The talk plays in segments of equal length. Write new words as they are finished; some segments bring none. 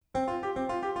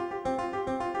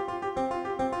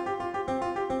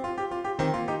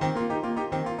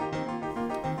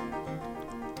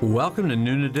Welcome to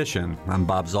Noon Edition. I'm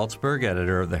Bob Zaltzberg,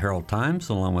 editor of the Herald-Times,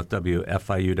 along with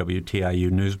WFIU-WTIU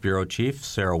News Bureau Chief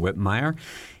Sarah Whitmire.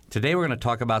 Today we're going to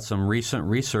talk about some recent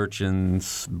research in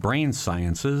brain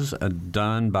sciences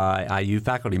done by IU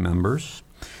faculty members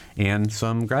and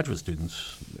some graduate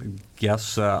students.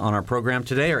 Guests on our program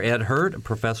today are Ed Hurt, a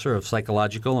professor of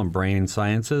psychological and brain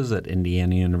sciences at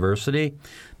Indiana University,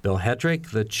 Bill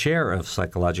Hedrick, the chair of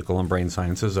psychological and brain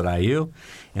sciences at IU,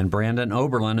 and Brandon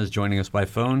Oberlin is joining us by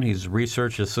phone. He's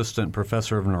research assistant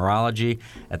professor of neurology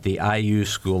at the IU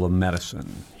School of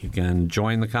Medicine. You can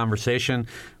join the conversation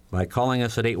by calling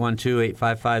us at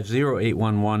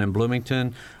 812-855-0811 in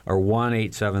Bloomington or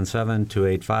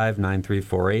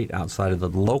 1-877-285-9348 outside of the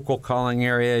local calling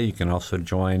area. You can also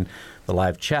join the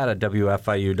live chat at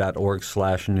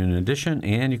wfiu.org/Noon Edition,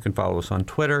 and you can follow us on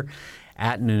Twitter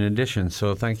at Noon Edition.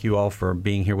 So thank you all for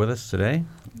being here with us today.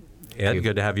 Ed,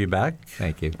 good to have you back.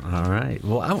 Thank you. All right.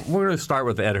 Well, we're going to start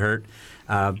with Ed Hurt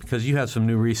because you have some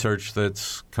new research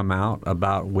that's come out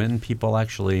about when people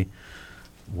actually,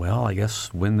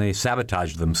 when they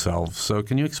sabotage themselves. So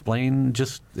can you explain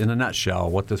just in a nutshell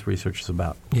what this research is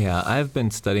about? Yeah, I've been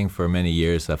studying for many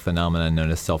years a phenomenon known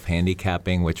as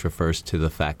self-handicapping, which refers to the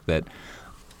fact that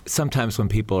sometimes when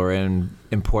people are in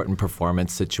important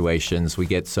performance situations, we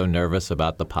get so nervous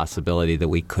about the possibility that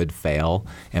we could fail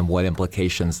and what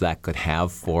implications that could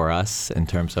have for us in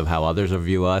terms of how others will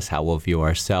view us, how we'll view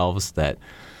ourselves, that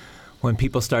when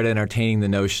people start entertaining the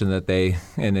notion that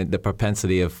the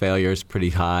propensity of failure is pretty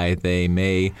high, they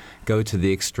may go to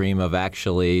the extreme of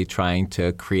actually trying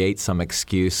to create some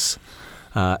excuse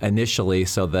initially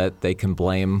so that they can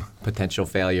blame potential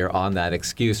failure on that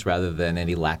excuse rather than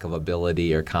any lack of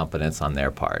ability or competence on their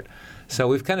part. So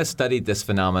we've kind of studied this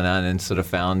phenomenon and sort of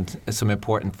found some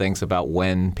important things about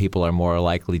when people are more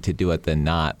likely to do it than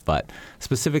not. But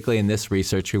specifically in this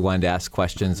research, we wanted to ask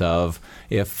questions of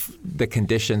if the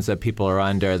conditions that people are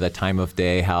under, the time of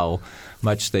day, how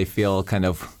much they feel kind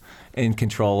of in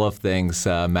control of things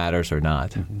matters or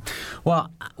not. Mm-hmm. Well,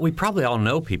 we probably all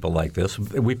know people like this.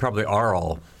 We probably are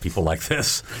all people like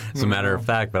this, as a matter of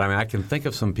fact. But I mean, I can think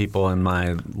of some people in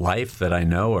my life that I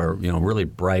know are, really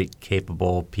bright,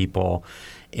 capable people.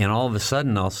 And all of a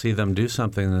sudden, I'll see them do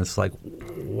something that's like,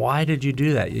 why did you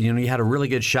do that? You had a really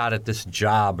good shot at this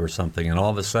job or something, and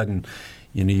all of a sudden,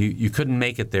 you couldn't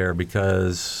make it there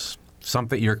because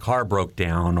your car broke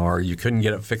down or you couldn't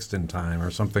get it fixed in time or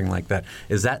something like that.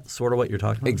 Is that sort of what you're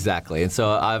talking about? Exactly. And so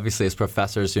obviously as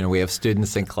professors, we have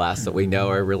students in class that we know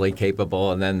are really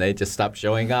capable and then they just stop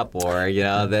showing up, or,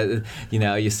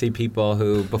 you see people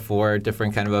who before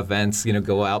different kind of events,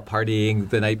 go out partying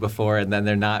the night before and then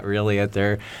they're not really at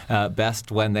their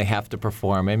best when they have to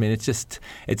perform. I mean,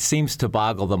 it seems to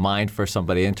boggle the mind for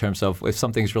somebody in terms of if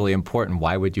something's really important,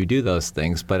 why would you do those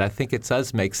things? But I think it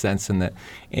does make sense in that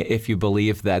if you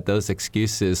believe that those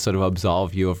excuses sort of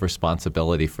absolve you of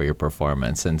responsibility for your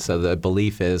performance. And so the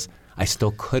belief is, I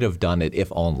still could have done it if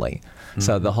only. Mm-hmm.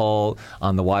 So the whole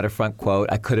on the waterfront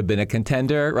quote, I could have been a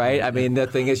contender, right? I mean, the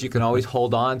thing is you can always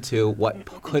hold on to what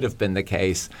could have been the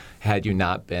case had you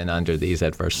not been under these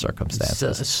adverse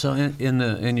circumstances. So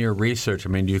in your research, I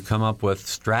mean, do you come up with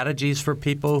strategies for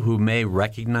people who may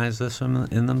recognize this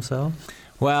in themselves?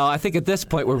 Well, I think at this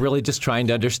point we're really just trying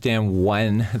to understand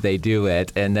when they do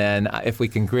it, and then if we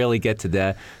can really get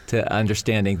to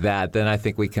understanding that, then I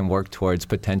think we can work towards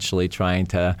potentially trying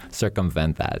to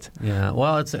circumvent that. Yeah,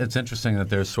 well, it's interesting that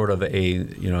there's sort of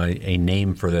a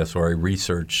name for this, or a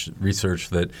research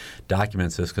that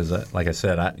documents this, because like I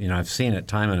said, I've seen it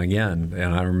time and again,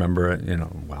 and I remember it.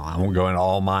 I won't go into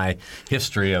all my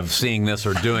history of seeing this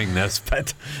or doing this,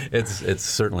 but it's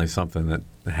certainly something that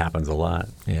happens a lot.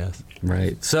 Yes.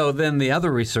 Right. So then the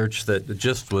other research that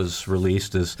just was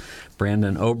released is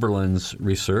Brandon Oberlin's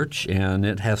research, and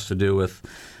it has to do with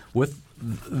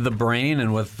the brain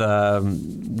and with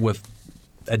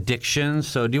addiction.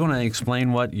 So do you want to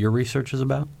explain what your research is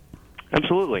about?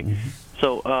 Absolutely. Mm-hmm.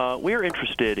 So we're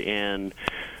interested in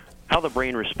how the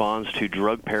brain responds to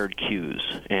drug-paired cues,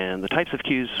 and the types of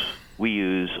cues we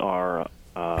use are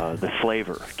the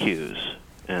flavor cues.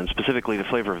 And specifically the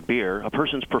flavor of beer, a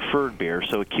person's preferred beer,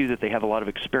 so a cue that they have a lot of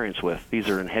experience with. These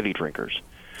are in heavy drinkers.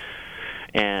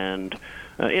 And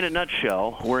in a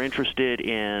nutshell, we're interested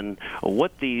in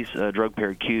what these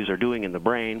drug-paired cues are doing in the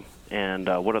brain and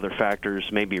what other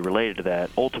factors may be related to that,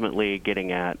 ultimately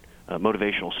getting at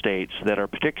motivational states that are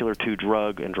particular to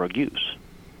drug and drug use.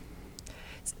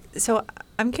 So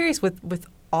I'm curious with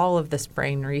all of this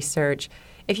brain research,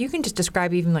 if you can just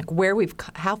describe even like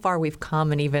how far we've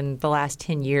come in even the last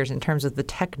 10 years in terms of the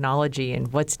technology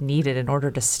and what's needed in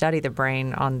order to study the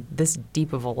brain on this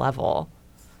deep of a level.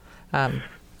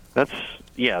 That's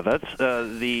Yeah, that's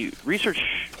the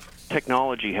research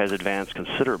technology has advanced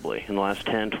considerably in the last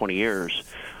 10, 20 years.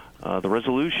 The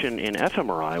resolution in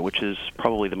fMRI, which is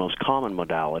probably the most common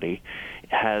modality,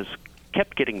 has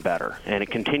kept getting better, and it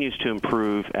continues to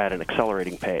improve at an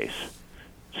accelerating pace.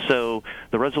 So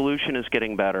the resolution is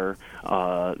getting better,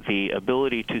 the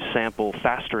ability to sample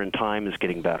faster in time is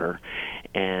getting better,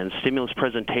 and stimulus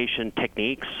presentation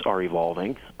techniques are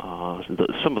evolving.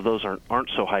 Some of those aren't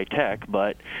so high-tech,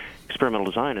 but experimental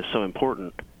design is so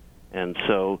important. And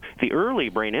so the early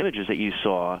brain images that you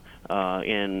saw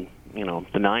in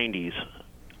the 90s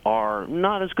are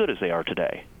not as good as they are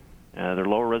today. They're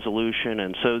lower resolution,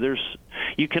 and so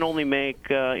you can only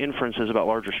make inferences about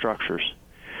larger structures.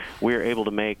 We're able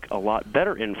to make a lot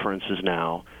better inferences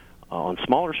now on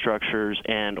smaller structures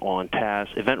and on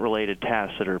event-related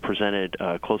tasks that are presented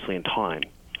closely in time.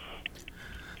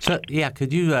 So, yeah,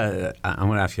 could you? I'm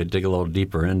going to ask you to dig a little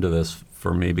deeper into this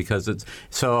for me, because it's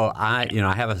so. I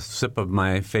have a sip of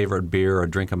my favorite beer or a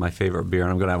drink of my favorite beer,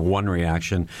 and I'm going to have one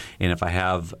reaction. And if I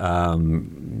have,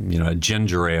 a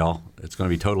ginger ale, it's going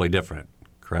to be totally different.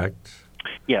 Correct?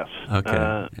 Yes.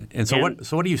 Okay. And so,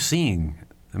 what are you seeing?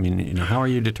 I mean, how are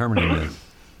you determining this?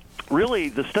 Really,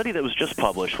 the study that was just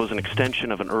published was an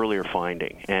extension of an earlier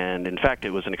finding, and in fact, it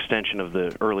was an extension of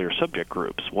the earlier subject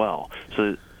group as well.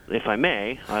 So, if I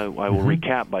may, I will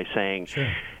recap by saying,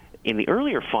 sure. In the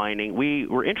earlier finding, we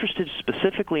were interested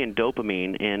specifically in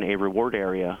dopamine in a reward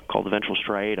area called the ventral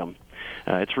striatum.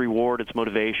 It's reward, it's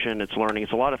motivation, it's learning,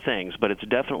 it's a lot of things, but it's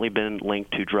definitely been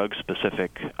linked to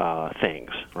drug-specific things.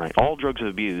 Right? All drugs of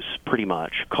abuse pretty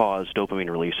much cause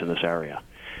dopamine release in this area.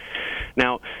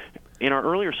 Now, in our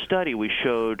earlier study, we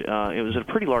showed, it was a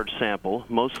pretty large sample,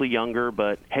 mostly younger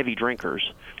but heavy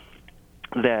drinkers,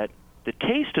 that the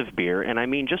taste of beer, and I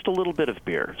mean just a little bit of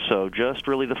beer, so just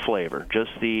really the flavor,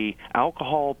 just the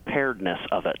alcohol pairedness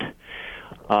of it,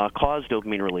 caused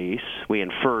dopamine release. We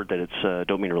inferred that it's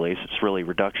dopamine release. It's really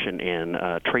reduction in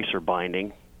tracer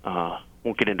binding.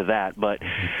 Won't get into that, but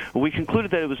we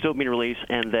concluded that it was dopamine release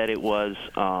and that it was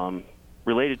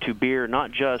related to beer,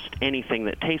 not just anything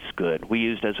that tastes good. We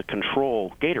used as a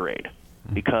control Gatorade,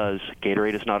 because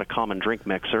Gatorade is not a common drink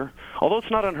mixer, although it's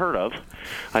not unheard of,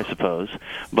 I suppose.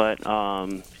 But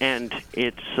and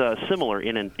it's similar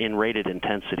in rated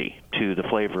intensity to the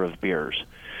flavor of beers.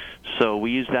 So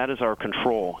we used that as our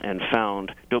control and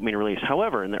found dopamine release.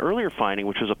 However, in the earlier finding,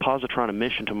 which was a positron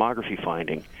emission tomography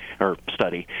finding or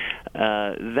study,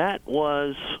 that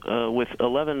was with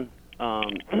 11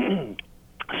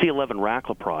 C11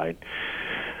 raclopride.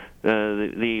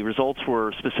 The results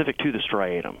were specific to the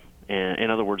striatum. In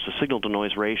other words, the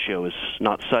signal-to-noise ratio is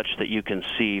not such that you can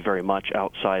see very much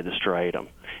outside the striatum.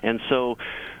 And so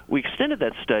we extended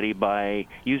that study by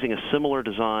using a similar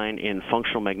design in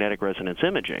functional magnetic resonance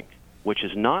imaging, which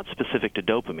is not specific to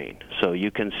dopamine. So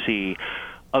you can see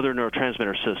other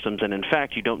neurotransmitter systems, and in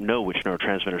fact, you don't know which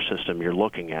neurotransmitter system you're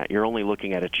looking at. You're only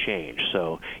looking at a change.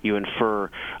 So you infer,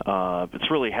 it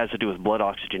really has to do with blood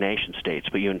oxygenation states,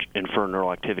 but you infer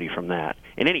neural activity from that.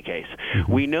 In any case,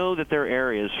 we know that there are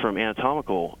areas from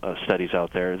anatomical studies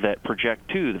out there that project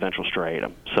to the ventral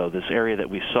striatum. So this area that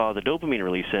we saw the dopamine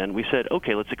release in, we said,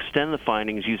 okay, let's extend the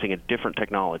findings using a different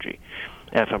technology,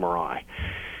 fMRI.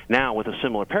 Now, with a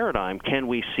similar paradigm, can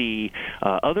we see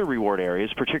other reward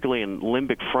areas, particularly in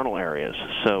limbic frontal areas,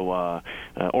 so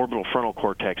orbital frontal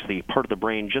cortex, the part of the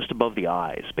brain just above the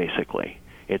eyes, basically.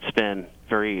 It's been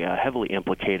very heavily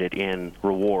implicated in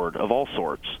reward of all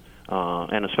sorts,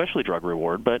 and especially drug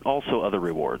reward, but also other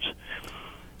rewards.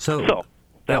 So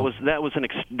that was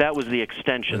the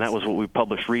extension. That was what we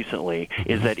published recently,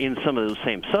 is that in some of those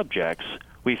same subjects,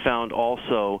 we found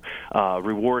also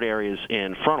reward areas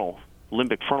in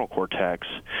limbic frontal cortex,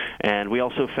 and we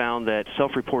also found that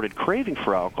self-reported craving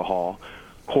for alcohol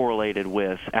correlated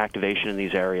with activation in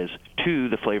these areas to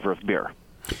the flavor of beer.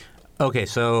 Okay,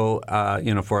 so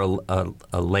for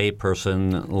a lay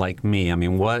person like me, I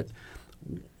mean,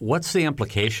 what's the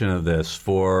implication of this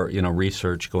for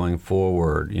research going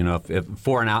forward? If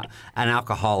for an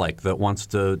alcoholic that wants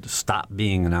to stop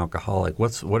being an alcoholic,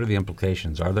 what are the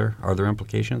implications? Are there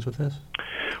implications with this?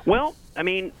 Well, I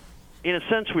mean, in a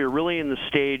sense, we are really in the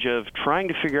stage of trying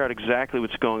to figure out exactly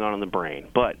what's going on in the brain.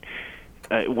 But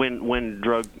when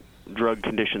drug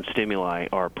conditioned stimuli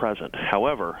are present.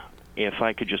 However, if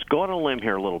I could just go on a limb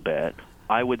here a little bit,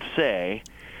 I would say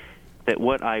that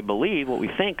what we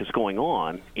think is going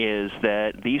on is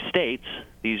that these states,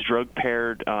 these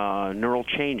drug-paired neural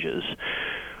changes,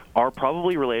 are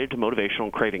probably related to motivational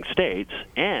and craving states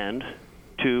and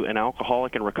to an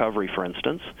alcoholic in recovery, for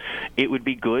instance, it would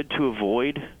be good to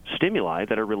avoid stimuli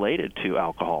that are related to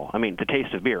alcohol. I mean, the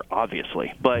taste of beer,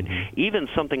 obviously, but even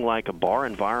something like a bar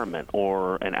environment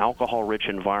or an alcohol-rich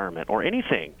environment or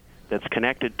anything that's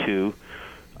connected to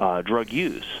drug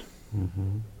use.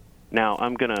 Now,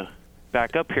 I'm going to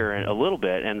back up here a little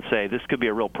bit and say this could be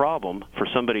a real problem for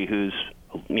somebody who's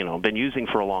been using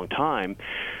for a long time.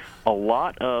 A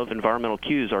lot of environmental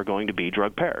cues are going to be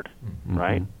drug paired,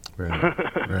 right?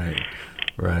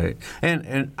 Right.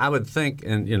 And I would think,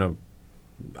 and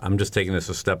I'm just taking this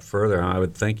a step further. I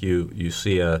would think you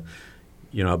see a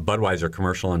Budweiser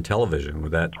commercial on television.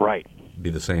 Would that be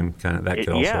the same kind of? That could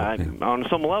on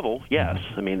some level, yes.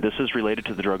 I mean, this is related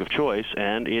to the drug of choice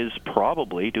and is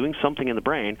probably doing something in the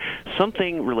brain,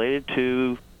 something related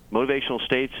to motivational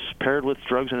states paired with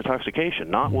drugs and intoxication,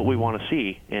 not what we want to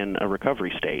see in a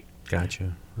recovery state.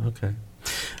 Gotcha. Okay.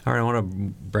 All right, I want to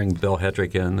bring Bill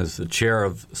Hedrick in as the chair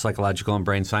of psychological and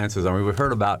brain sciences. I mean, we've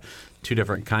heard about two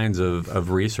different kinds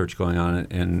of research going on,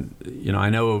 and I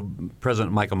know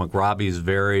President Michael McRobbie is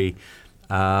very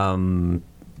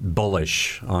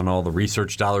bullish on all the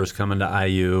research dollars coming to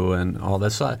IU and all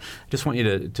this. So I just want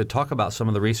you to talk about some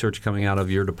of the research coming out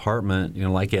of your department,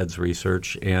 like Ed's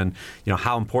research, and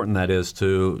how important that is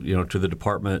to the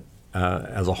department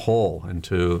as a whole and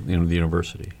to the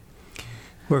university.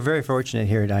 We're very fortunate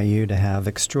here at IU to have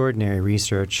extraordinary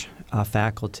research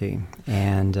faculty.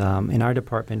 And in our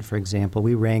department, for example,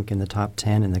 we rank in the top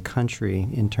 10 in the country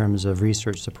in terms of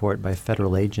research support by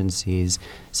federal agencies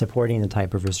supporting the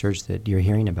type of research that you're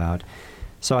hearing about.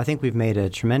 So I think we've made a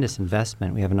tremendous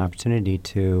investment. We have an opportunity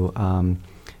to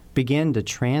begin to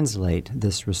translate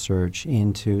this research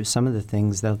into some of the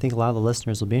things that I think a lot of the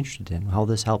listeners will be interested in. How will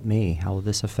this help me? How will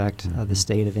this affect the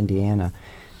state of Indiana?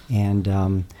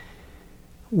 And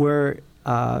we're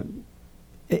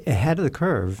ahead of the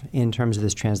curve in terms of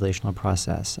this translational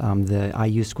process. The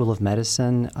IU School of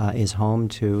Medicine is home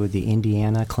to the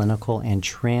Indiana Clinical and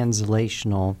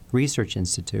Translational Research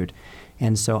Institute.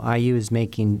 And so IU is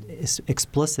making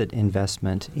explicit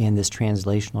investment in this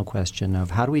translational question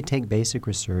of how do we take basic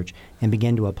research and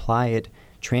begin to apply it,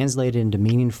 translate it into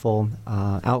meaningful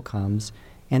outcomes,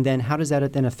 and then how does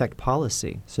that then affect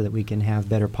policy so that we can have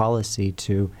better policy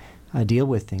to deal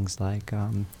with things like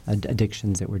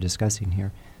addictions that we're discussing here.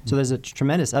 So there's a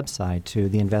tremendous upside to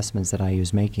the investments that IU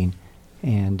is making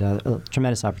and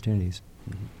tremendous opportunities.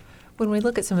 When we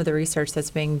look at some of the research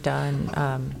that's being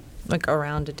done like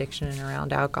around addiction and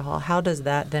around alcohol, how does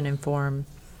that then inform,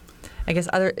 I guess,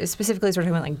 specifically as we're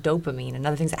talking about like dopamine and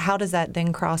other things, how does that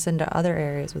then cross into other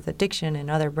areas with addiction and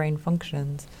other brain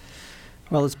functions?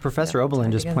 Well, as Professor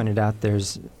Oberlin just pointed out,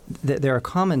 there are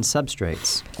common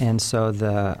substrates, and so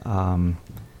the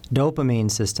dopamine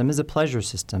system is a pleasure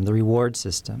system, the reward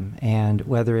system, and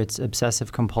whether it's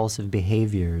obsessive-compulsive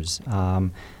behaviors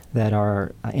that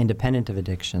are independent of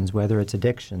addictions, whether it's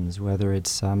addictions, whether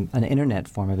it's an internet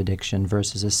form of addiction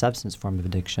versus a substance form of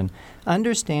addiction,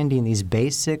 understanding these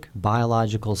basic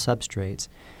biological substrates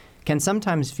can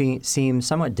sometimes seem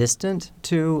somewhat distant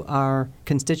to our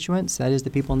constituents, that is the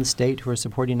people in the state who are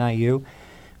supporting IU,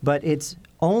 but it's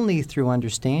only through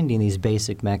understanding these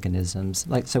basic mechanisms,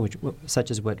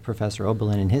 such as what Professor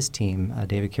Oberlin and his team,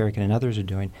 David Carrigan and others are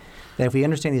doing, that if we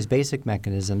understand these basic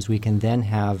mechanisms, we can then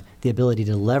have the ability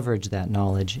to leverage that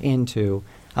knowledge into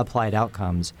applied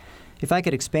outcomes. If I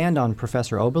could expand on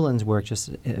Professor Oberlin's work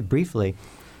just briefly,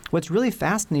 what's really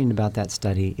fascinating about that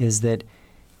study is that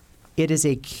it is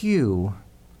a cue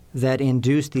that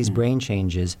induced these brain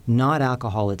changes, not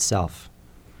alcohol itself.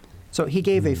 So he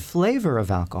gave a flavor of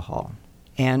alcohol.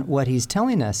 And what he's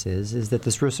telling us is that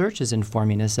this research is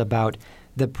informing us about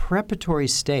the preparatory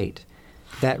state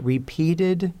that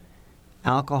repeated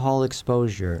alcohol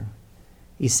exposure,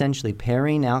 essentially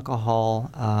pairing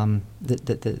alcohol,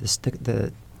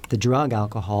 the drug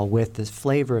alcohol with this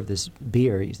flavor of this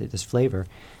beer, this flavor,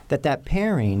 that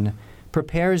pairing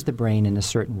prepares the brain in a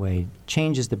certain way,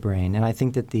 changes the brain. And I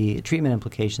think that the treatment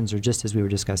implications are just as we were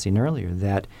discussing earlier,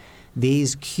 that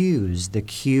these cues, the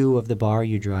cue of the bar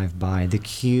you drive by, the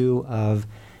cue of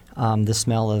the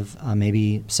smell of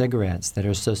maybe cigarettes that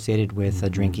are associated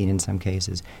with drinking in some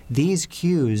cases, these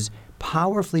cues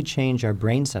powerfully change our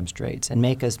brain substrates and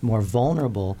make us more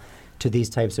vulnerable to these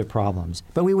types of problems.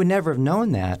 But we would never have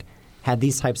known that had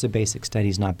these types of basic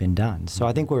studies not been done. So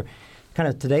I think we're kind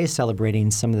of today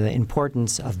celebrating some of the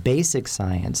importance of basic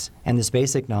science and this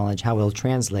basic knowledge, how it will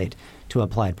translate to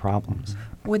applied problems.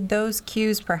 Would those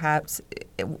cues perhaps,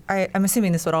 I'm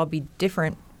assuming this would all be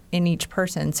different in each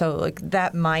person, so like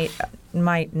that might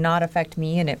not affect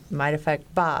me and it might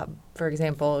affect Bob, for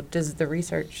example. Does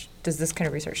this kind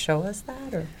of research show us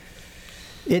that? Or?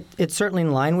 It's certainly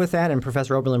in line with that, and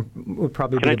Professor Oberlin would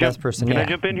probably be the best person. Can I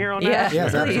jump in here on that?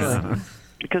 Yes, absolutely.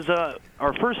 Because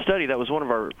our first study, that was one of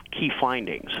our key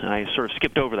findings, and I sort of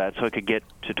skipped over that so I could get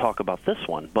to talk about this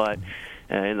one. But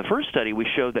in the first study, we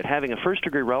showed that having a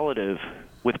first-degree relative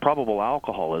with probable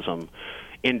alcoholism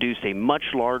induced a much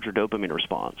larger dopamine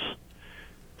response.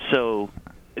 So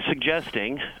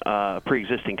suggesting a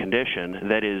pre-existing condition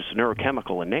that is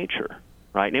neurochemical in nature.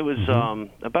 Right, and it was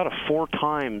about a 4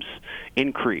 times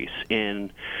increase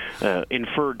in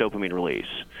inferred dopamine release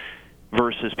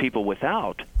versus people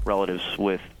without relatives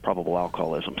with probable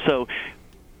alcoholism. So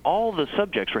all the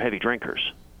subjects were heavy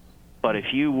drinkers. But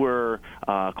if you were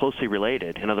closely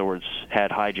related, in other words, had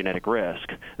high genetic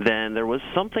risk, then there was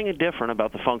something different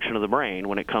about the function of the brain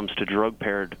when it comes to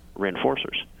drug-paired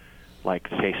reinforcers, like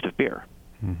the taste of beer.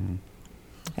 Mm-hmm.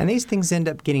 And these things end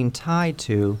up getting tied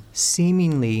to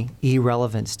seemingly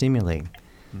irrelevant stimuli.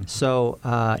 Mm-hmm. So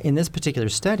in this particular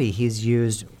study, he's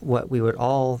used what we would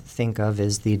all think of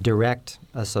as the direct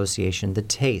association, the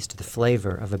taste, the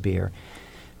flavor of a beer.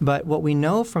 But what we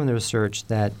know from the research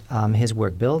that his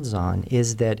work builds on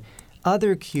is that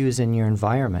other cues in your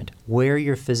environment, where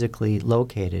you're physically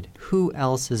located, who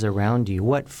else is around you,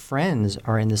 what friends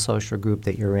are in the social group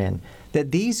that you're in,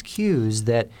 that these cues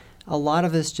that a lot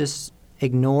of us just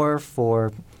ignore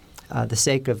for the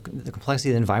sake of the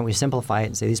complexity of the environment. We simplify it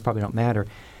and say these probably don't matter.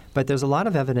 But there's a lot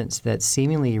of evidence that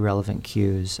seemingly irrelevant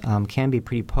cues can be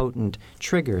pretty potent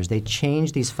triggers. They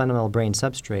change these fundamental brain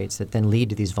substrates that then lead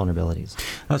to these vulnerabilities.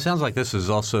 Well, it sounds like this is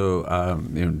also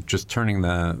just turning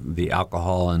the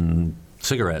alcohol and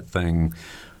cigarette thing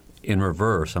in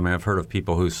reverse. I mean, I've heard of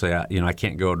people who say, I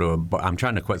can't go to a bar. I'm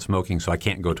trying to quit smoking, so I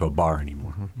can't go to a bar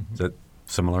anymore. Mm-hmm. Is that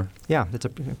similar? Yeah,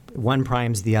 one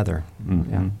primes the other.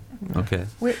 Mm-hmm. Yeah. Okay.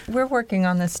 We're working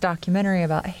on this documentary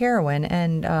about heroin,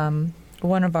 and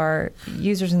one of our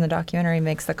users in the documentary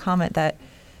makes the comment that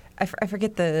I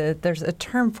forget there's a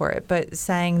term for it, but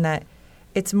saying that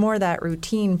it's more that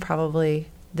routine probably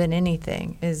than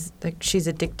anything. Is like she's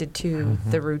addicted to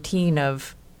the routine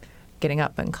of getting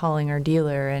up and calling her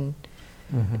dealer, and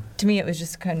to me it was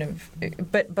just kind of.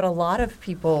 But a lot of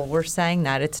people were saying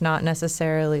that it's not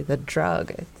necessarily the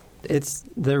drug. It's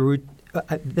the root.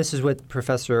 This is what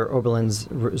Professor Oberlin's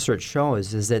research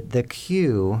shows: is that the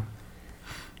cue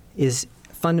is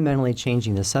fundamentally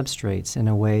changing the substrates in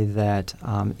a way that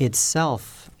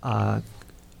itself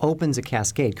opens a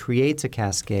cascade, creates a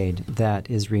cascade that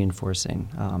is reinforcing.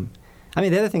 The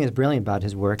other thing that's brilliant about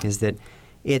his work is that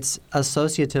it's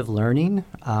associative learning.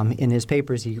 In his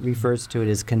papers, he refers to it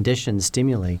as conditioned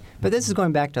stimuli. But this is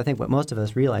going back to, I think, what most of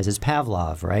us realize is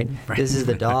Pavlov, right? This is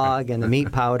the dog and the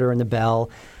meat powder and the bell.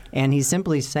 And he's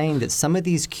simply saying that some of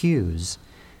these cues,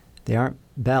 they aren't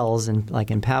bells like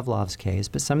in Pavlov's case,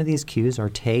 but some of these cues are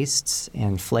tastes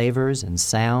and flavors and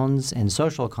sounds and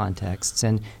social contexts.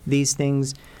 And these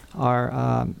things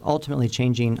are ultimately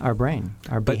changing our brain.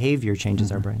 Our behavior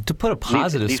changes our brain. To put a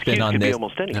positive these spin cues on could this. be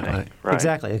almost anything, right?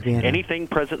 Exactly. Anything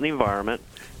present in the environment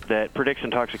that predicts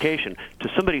intoxication. To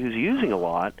somebody who's using a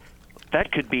lot,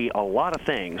 that could be a lot of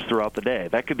things throughout the day.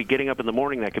 That could be getting up in the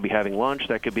morning. That could be having lunch.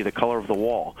 That could be the color of the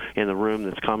wall in the room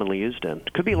that's commonly used in.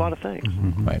 It could be a lot of things.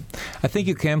 Mm-hmm. Right. I think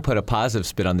you can put a positive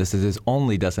spin on this. This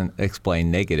only doesn't explain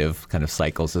negative kind of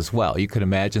cycles as well. You could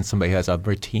imagine somebody who has a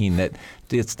routine that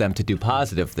gets them to do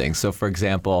positive things. So, for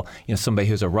example, somebody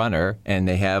who's a runner and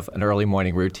they have an early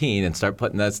morning routine and start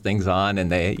putting those things on,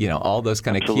 and they, all those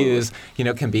kind of cues,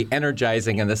 can be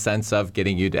energizing in the sense of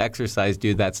getting you to exercise,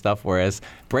 do that stuff. Whereas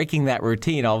breaking that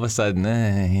routine, all of a sudden,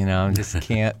 just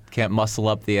can't muscle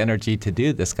up the energy to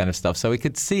do this kind of stuff. So we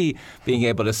could see being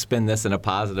able to spin this in a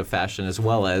positive fashion as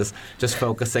well as just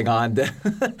focusing on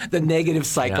the negative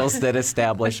cycles that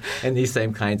establish in these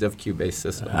same kinds of cue-based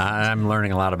systems. I'm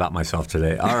learning a lot about myself today.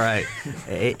 All right.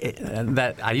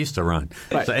 That I used to run.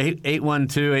 Right. So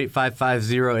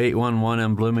 812-855-0811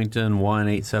 in Bloomington,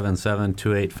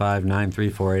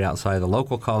 1-877-285-9348 outside the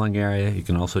local calling area. You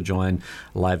can also join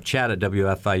live chat at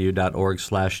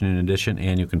wfiu.org/Noon Edition,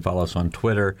 and you can follow us on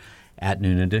Twitter at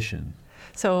Noon Edition.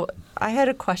 So I had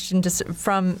a question just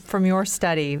from your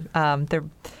study.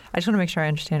 I just want to make sure I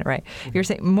understand it right. You're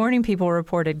saying morning people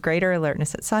reported greater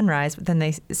alertness at sunrise, but then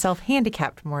they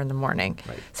self-handicapped more in the morning.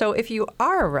 Right. So if you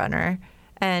are a runner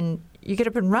and you get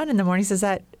up and run in the mornings, does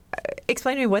that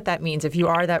explain to me what that means? If you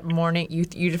are that morning, you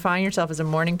define yourself as a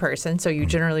morning person, so you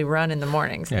generally run in the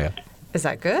mornings. Yeah. Is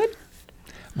that good?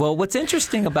 Well, what's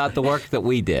interesting about the work that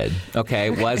we did,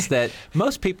 was that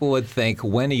most people would think,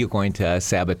 when are you going to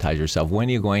sabotage yourself? When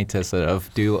are you going to sort of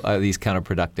do these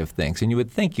counterproductive things? And you would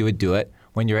think you would do it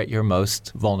when you're at your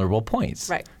most vulnerable points,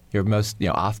 right? Your most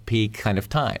off-peak kind of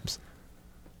times.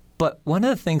 But one of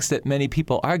the things that many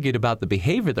people argued about the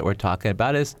behavior that we're talking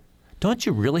about is, don't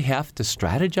you really have to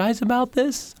strategize about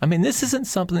this? I mean, this isn't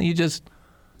something that you just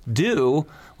do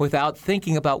without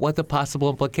thinking about what the possible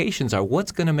implications are.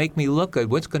 What's going to make me look good?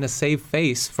 What's going to save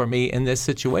face for me in this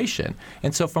situation?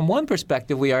 And so from one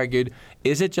perspective, we argued,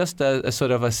 is it just a sort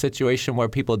of a situation where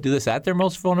people do this at their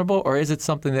most vulnerable, or is it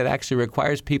something that actually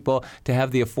requires people to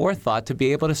have the forethought to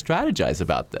be able to strategize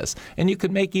about this? And you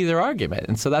could make either argument.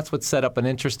 And so that's what set up an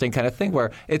interesting kind of thing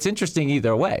where it's interesting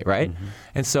either way, right? Mm-hmm.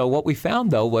 And so what we found,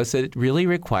 though, was that it really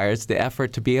requires the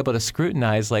effort to be able to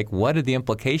scrutinize, like, what are the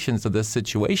implications of this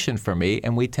situation for me?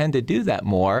 And we tend to do that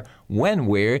more when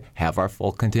we have our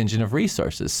full contingent of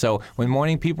resources. So when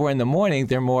morning people are in the morning,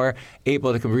 they're more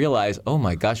able to realize, oh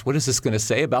my gosh, what is this going to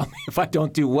say about me if I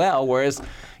don't do well? Whereas,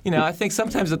 I think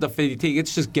sometimes at the fatigue,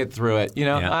 it's just get through it.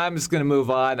 I'm just going to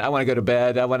move on. I want to go to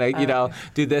bed. I want to,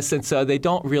 do this. And so they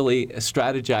don't really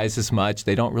strategize as much.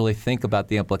 They don't really think about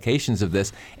the implications of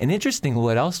this. And interestingly,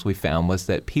 what else we found was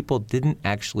that people didn't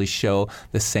actually show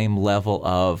the same level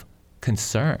of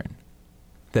concern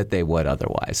that they would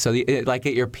otherwise. So like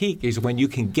at your peak is when you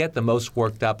can get the most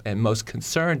worked up and most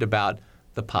concerned about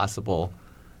the possible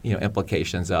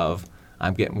implications of,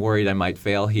 I'm getting worried I might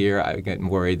fail here. I'm getting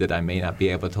worried that I may not be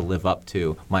able to live up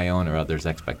to my own or others'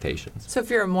 expectations. So if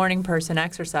you're a morning person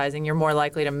exercising, you're more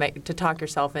likely to talk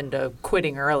yourself into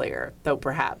quitting earlier, though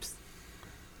perhaps.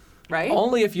 Right?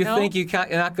 Only if you think you're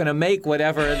not going to make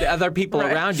whatever the other people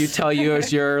right. around you tell you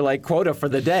is your quota for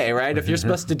the day, right? If you're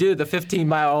supposed to do the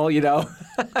 15-mile,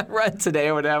 run today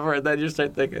or whatever, and then you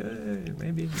start thinking,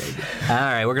 maybe. All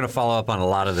right, we're going to follow up on a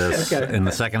lot of this in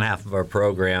the second half of our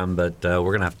program, but we're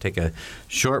going to have to take a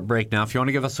short break now. If you want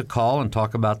to give us a call and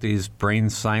talk about these brain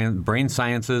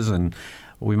sciences, and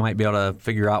we might be able to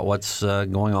figure out what's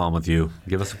going on with you,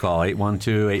 give us a call,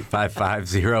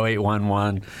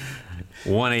 812-855-0811.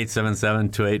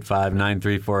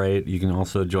 1-877-285-9348. You can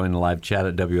also join the live chat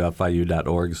at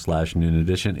wfiu.org/Noon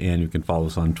Edition, and you can follow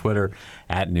us on Twitter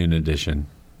at Noon Edition.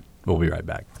 We'll be right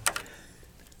back.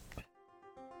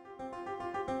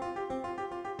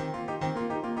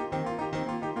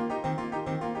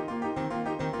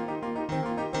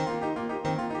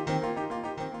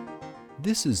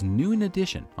 This is Noon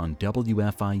Edition on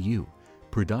WFIU.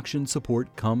 Production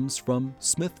support comes from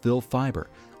Smithville Fiber,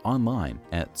 online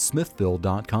at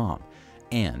smithville.com,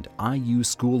 and IU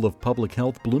School of Public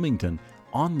Health Bloomington,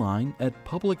 online at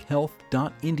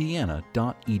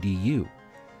publichealth.indiana.edu.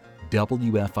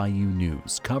 WFIU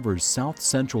News covers South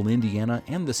Central Indiana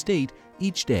and the state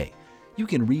each day. You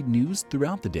can read news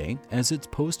throughout the day as it's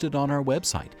posted on our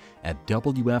website at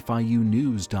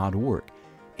wfiunews.org.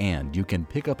 And you can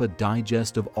pick up a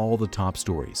digest of all the top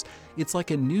stories. It's like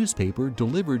a newspaper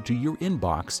delivered to your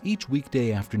inbox each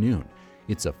weekday afternoon.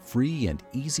 It's a free and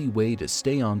easy way to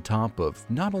stay on top of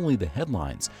not only the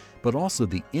headlines, but also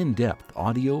the in-depth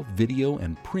audio, video,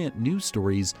 and print news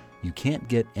stories you can't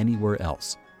get anywhere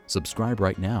else. Subscribe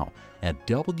right now at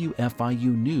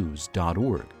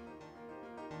wfiunews.org.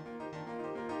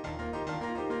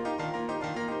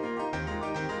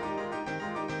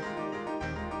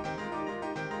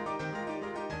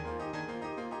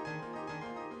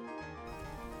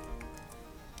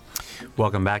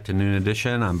 Welcome back to Noon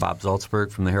Edition. I'm Bob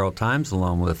Zaltzberg from the Herald Times,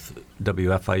 along with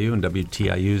WFIU and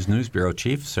WTIU's News Bureau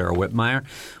Chief, Sarah Whitmire.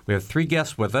 We have three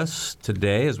guests with us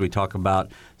today as we talk about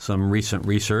some recent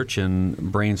research in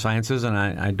brain sciences, and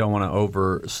I don't want to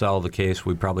oversell the case.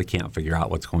 We probably can't figure out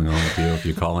what's going on with you if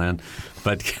you call in,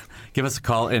 but give us a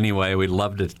call anyway. We'd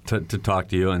love to talk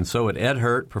to you. And so would Ed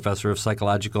Hurt, Professor of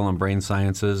Psychological and Brain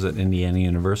Sciences at Indiana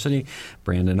University,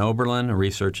 Brandon Oberlin, a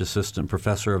Research Assistant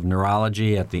Professor of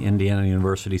Neurology at the Indiana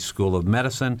University School of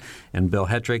Medicine, and Bill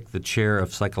Hetrick, the Chair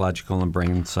of Psychological and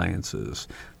Brain Sciences.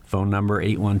 Phone number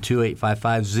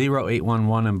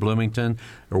 812-855-0811 in Bloomington,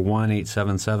 or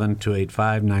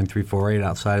 1-877-285-9348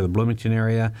 outside of the Bloomington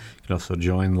area. You can also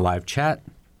join the live chat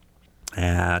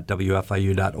at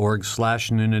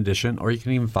wfiu.org/Noon Edition, or you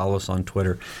can even follow us on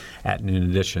Twitter at Noon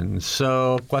Edition.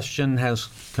 So a question has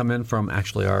come in from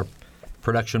actually our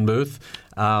production booth.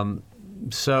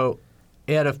 So,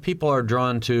 Ed, if people are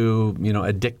drawn to,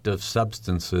 addictive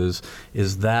substances,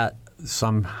 is that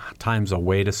sometimes a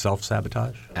way to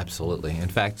self-sabotage? Absolutely. In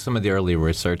fact, some of the early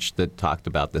research that talked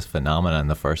about this phenomenon in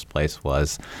the first place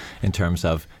was in terms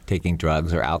of taking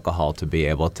drugs or alcohol to be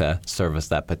able to service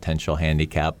that potential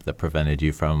handicap that prevented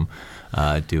you from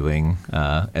doing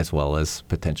as well as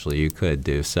potentially you could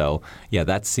do. So, yeah,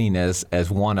 that's seen as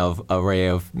one of an array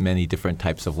of many different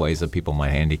types of ways that people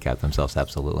might handicap themselves,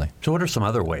 absolutely. So what are some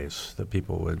other ways that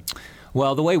people would?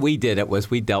 Well, the way we did it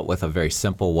was we dealt with a very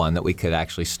simple one that we could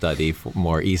actually study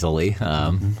more easily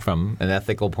from an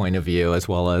ethical point of view as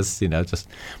well as, just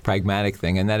pragmatic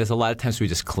thing. And that is a lot of times we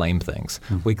just claim things.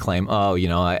 We claim,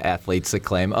 athletes that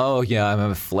claim, I'm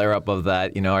a flare-up of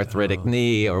that, arthritic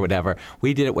knee or whatever.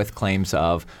 We did it with claims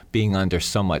of being under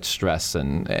so much stress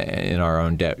in our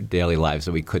own daily lives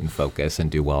that we couldn't focus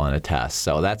and do well on a test.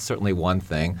 So that's certainly one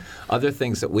thing. Other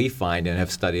things that we find and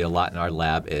have studied a lot in our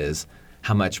lab is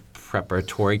how much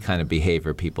preparatory kind of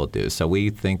behavior people do. So we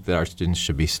think that our students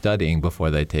should be studying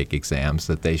before they take exams,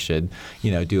 that they should,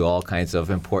 do all kinds of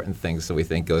important things that we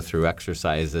think go through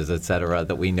exercises, et cetera,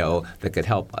 that we know that could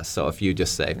help us. So if you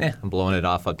just say, I'm blowing it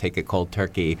off, I'll take it cold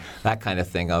turkey, that kind of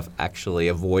thing of actually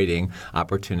avoiding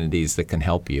opportunities that can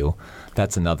help you,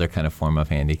 that's another kind of form of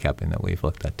handicapping that we've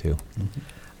looked at too.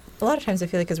 A lot of times I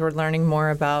feel like as we're learning more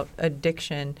about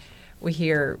addiction, I've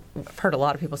heard a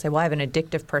lot of people say, well, I have an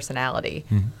addictive personality.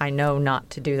 I know not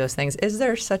to do those things. Is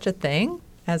there such a thing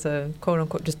as a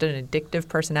quote-unquote just an addictive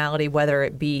personality, whether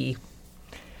it be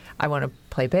I want to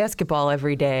play basketball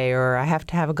every day or I have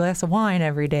to have a glass of wine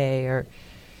every day, or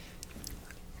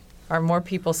are more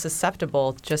people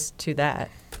susceptible just to that?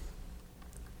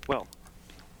 Well,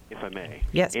 if I may.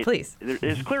 Yes, please.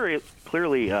 There's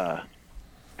clearly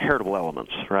heritable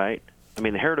elements, right? I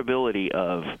mean, the heritability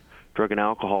of drug and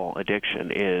alcohol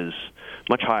addiction is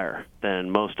much higher than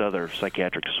most other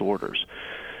psychiatric disorders.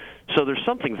 So there's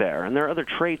something there, and there are other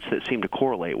traits that seem to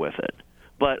correlate with it.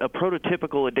 But a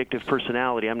prototypical addictive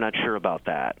personality, I'm not sure about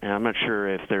that. And I'm not sure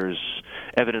if there's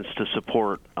evidence to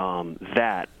support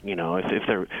that,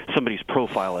 if somebody's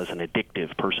profile as an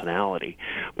addictive personality.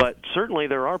 But certainly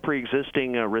there are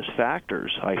pre-existing risk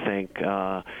factors, I think,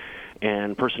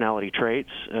 and personality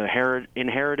traits,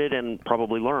 inherited and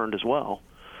probably learned as well.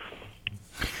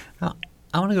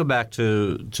 I want to go back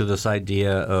to this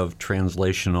idea of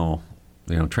translating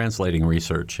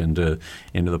research into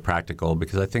the practical,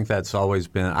 because I think that's always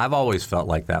been, I've always felt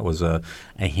like that was a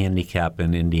handicap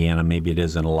in Indiana. Maybe it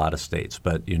is in a lot of states,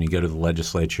 but you go to the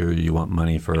legislature, you want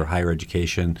money for higher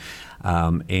education,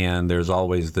 and there's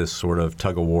always this sort of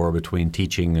tug of war between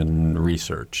teaching and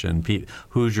research. And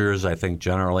Hoosiers, I think,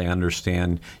 generally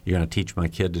understand you're going to teach my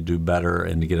kid to do better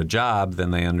and to get a job,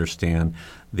 then they understand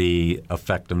the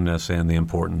effectiveness and the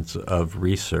importance of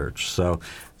research. So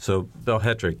Bill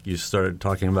Hetrick, you started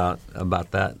talking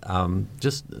about that.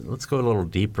 Just let's go a little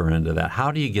deeper into that. How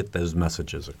do you get those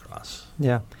messages across?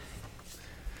 Yeah.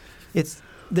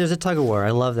 There's a tug of war.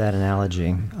 I love that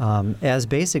analogy. As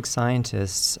basic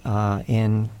scientists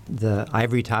in the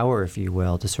ivory tower, if you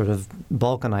will, to sort of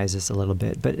balkanize this a little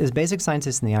bit, but as basic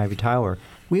scientists in the ivory tower,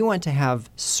 we want to have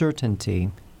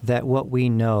certainty that what we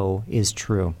know is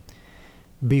true.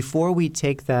 Before we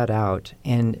take that out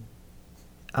and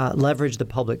leverage the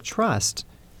public trust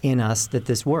in us that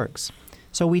this works.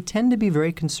 So we tend to be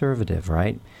very conservative,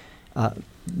 right?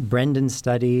 Brendan's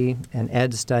study and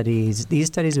Ed's studies, these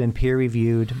studies have been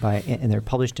peer-reviewed and they're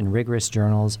published in rigorous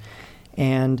journals.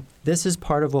 And this is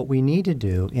part of what we need to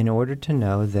do in order to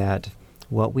know that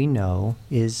what we know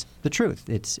is the truth.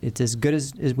 It's as good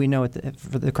as we know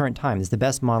for the current time. It's the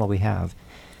best model we have.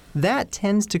 That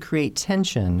tends to create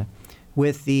tension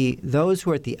with those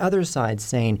who are at the other side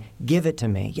saying, give it to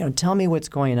me. Tell me what's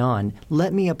going on.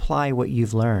 Let me apply what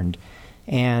you've learned.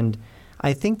 And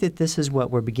I think that this is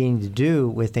what we're beginning to do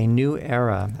with a new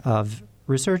era of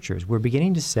researchers. We're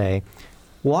beginning to say,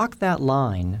 walk that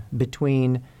line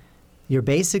between your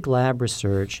basic lab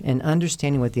research and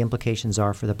understanding what the implications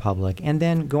are for the public, and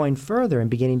then going further and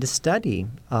beginning to study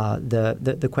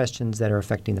the questions that are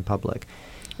affecting the public.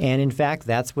 And in fact,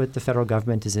 that's what the federal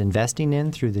government is investing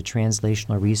in through the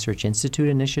Translational Research Institute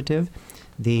initiative.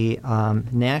 The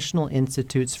National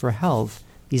Institutes for Health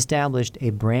established a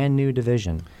brand new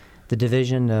division, the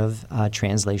Division of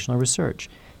Translational Research.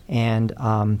 And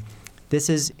this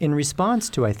is in response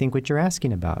to, I think, what you're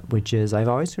asking about, which is I've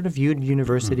always sort of viewed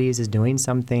universities as doing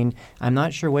something. I'm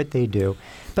not sure what they do.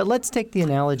 But let's take the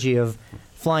analogy of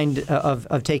flying,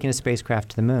 of taking a spacecraft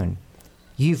to the moon.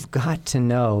 You've got to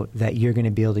know that you're going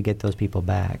to be able to get those people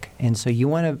back. And so you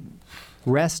want to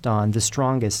rest on the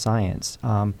strongest science.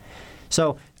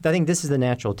 So I think this is the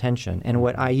natural tension. And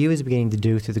what IU is beginning to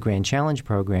do through the Grand Challenge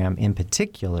program in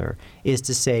particular is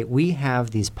to say we have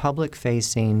these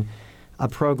public-facing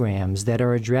programs that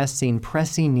are addressing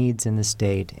pressing needs in the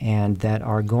state and that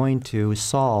are going to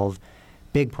solve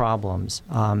big problems.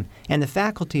 And the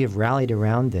faculty have rallied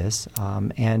around this.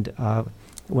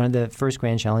 One of the first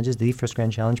grand challenges, the first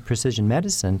grand challenge, precision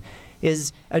medicine,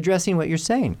 is addressing what you're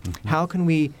saying. Mm-hmm. How can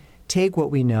we take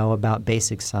what we know about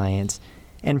basic science,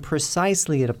 and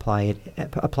precisely apply it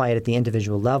at the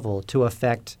individual level to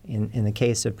affect, in the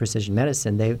case of precision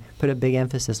medicine, they put a big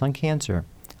emphasis on cancer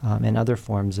and other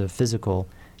forms of physical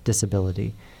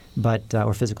disability,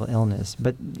 or physical illness.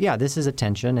 But yeah, this is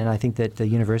attention, and I think that the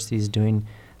university is doing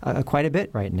quite a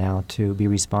bit right now to be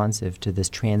responsive to this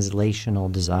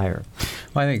translational desire.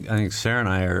 Well, I think Sarah and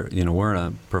I are, we're in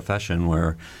a profession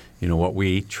where, what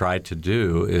we try to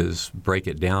do is break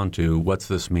it down to what's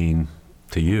this mean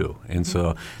to you. And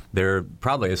so there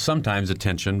probably is sometimes a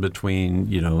tension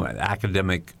between,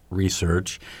 academic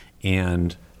research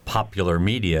and popular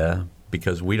media,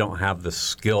 because we don't have the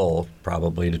skill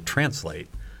probably to translate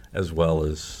as well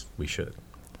as we should.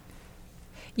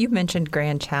 You mentioned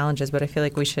grand challenges, but I feel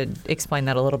like we should explain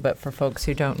that a little bit for folks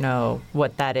who don't know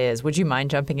what that is. Would you mind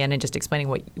jumping in and just explaining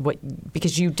what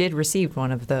because you did receive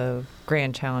one of the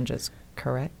grand challenges,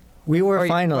 correct? We were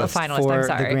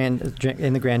finalists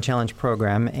in the Grand Challenge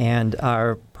program, and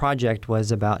our project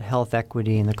was about health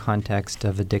equity in the context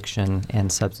of addiction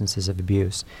and substances of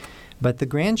abuse. But the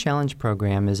Grand Challenge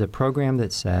program is a program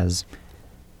that says,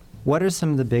 what are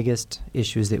some of the biggest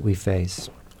issues that we face?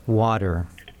 Water,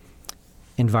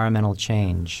 environmental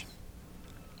change,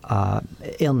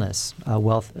 illness,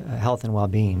 health and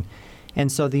well-being.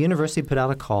 And so the university put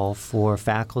out a call for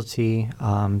faculty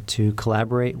to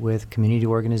collaborate with community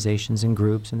organizations and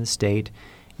groups in the state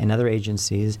and other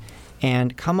agencies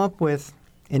and come up with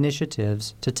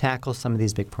initiatives to tackle some of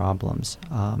these big problems.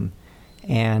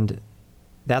 And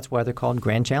that's why they're called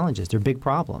grand challenges. They're big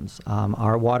problems,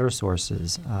 our water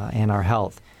sources and our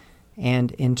health.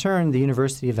 And in turn, the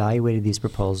university evaluated these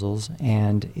proposals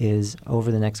and is,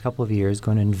 over the next couple of years,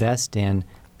 going to invest in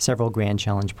several grand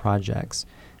challenge projects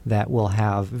that will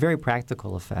have very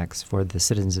practical effects for the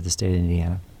citizens of the state of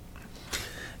Indiana.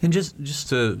 And just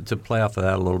to play off of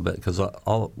that a little bit, because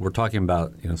we're talking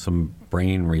about some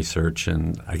brain research,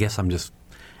 and I guess I'm just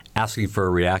asking for a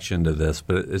reaction to this,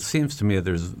 but it seems to me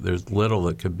that there's little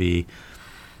that could be.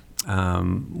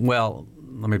 Well,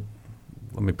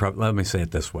 let me say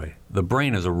it this way: the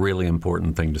brain is a really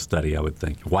important thing to study. I would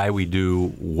think why we do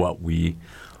what we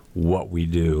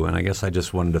do, and I guess I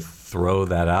just wanted to throw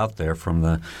that out there from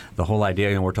the whole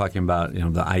idea. We're talking about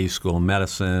the IU School of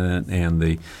Medicine and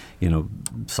the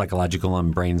psychological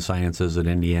and brain sciences at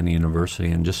Indiana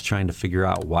University, and just trying to figure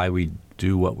out why we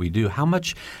do what we do. How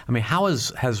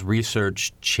has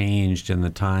research changed in the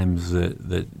times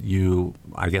that you,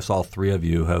 I guess all three of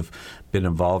you, have been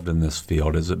involved in this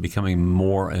field? Is it becoming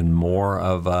more and more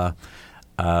of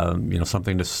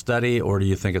something to study, or do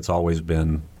you think it's always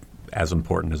been as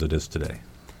important as it is today?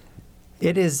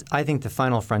 It is, I think, the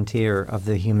final frontier of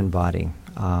the human body.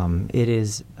 It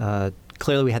is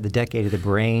clearly we had the decade of the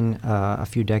brain a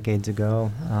few decades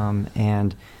ago,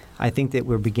 and I think that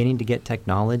we're beginning to get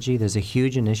technology. There's a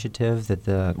huge initiative that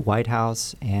the White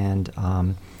House and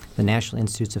the National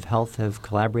Institutes of Health have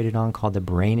collaborated on called the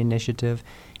Brain Initiative,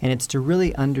 and it's to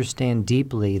really understand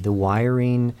deeply the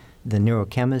wiring, the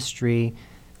neurochemistry,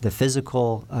 the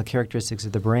physical characteristics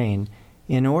of the brain,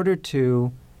 in order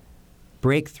to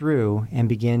break through and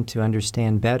begin to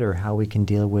understand better how we can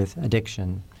deal with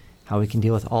addiction, how we can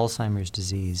deal with Alzheimer's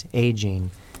disease, aging,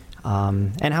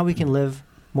 and how we can live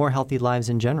more healthy lives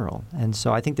in general. And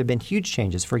so I think there have been huge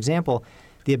changes. For example,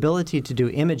 the ability to do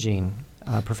imaging.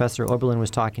 Professor Oberlin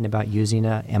was talking about using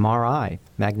a MRI,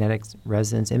 magnetic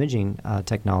resonance imaging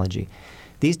technology.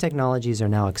 These technologies are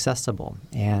now accessible,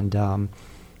 and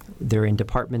they're in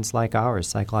departments like ours,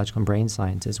 psychological and brain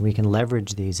sciences. We can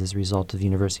leverage these as a result of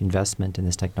university investment in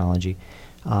this technology.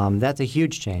 That's a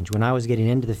huge change. When I was getting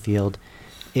into the field,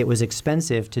 it was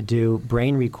expensive to do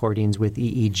brain recordings with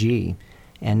EEG,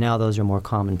 and now those are more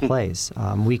commonplace.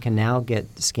 We can now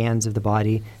get scans of the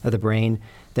body, of the brain,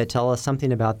 that tell us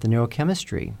something about the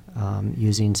neurochemistry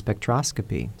using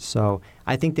spectroscopy. So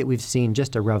I think that we've seen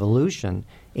just a revolution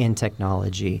in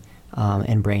technology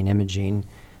and brain imaging.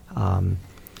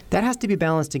 That has to be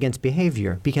balanced against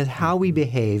behavior, because how we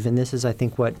behave, and this is, I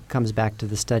think, what comes back to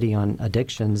the study on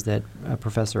addictions that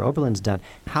Professor Oberlin's done,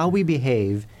 how we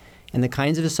behave and the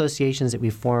kinds of associations that we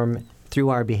form through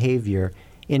our behavior,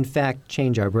 in fact,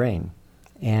 change our brain.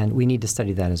 And we need to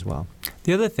study that as well.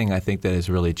 The other thing I think that has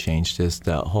really changed is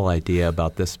the whole idea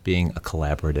about this being a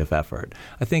collaborative effort.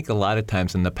 I think a lot of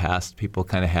times in the past, people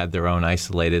kind of had their own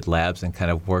isolated labs and kind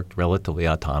of worked relatively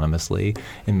autonomously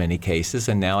in many cases.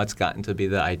 And now it's gotten to be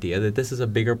the idea that this is a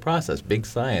bigger process, big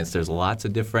science. There's lots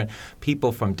of different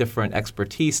people from different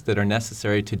expertise that are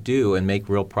necessary to do and make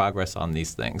real progress on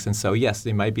these things. And so, yes,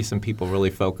 there might be some people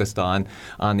really focused on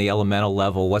the elemental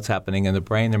level, what's happening in the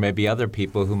brain. There may be other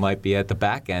people who might be at the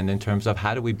back end in terms of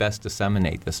how do we best assemble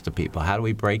disseminate this to people? How do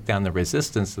we break down the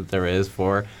resistance that there is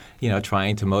for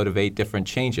trying to motivate different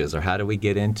changes? Or how do we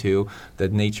get into the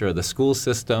nature of the school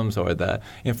systems or the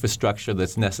infrastructure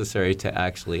that's necessary to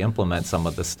actually implement some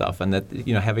of this stuff? And that,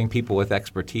 having people with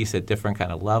expertise at different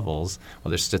kind of levels,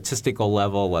 whether it's statistical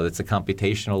level, whether it's a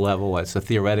computational level, whether it's a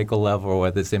theoretical level, or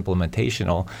whether it's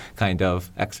implementational kind of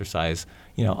exercise,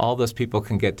 all those people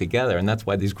can get together. And that's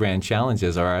why these grand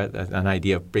challenges are an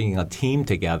idea of bringing a team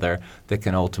together that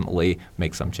can ultimately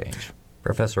make some change.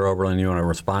 Professor Oberlin, you want to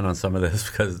respond on some of this,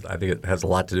 because I think it has a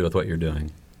lot to do with what you're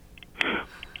doing.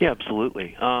 Yeah,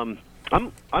 absolutely. I'm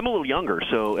a little younger,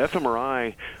 so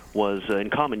fMRI was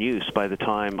in common use by the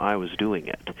time I was doing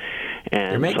it.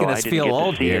 And you're making us feel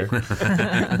old here.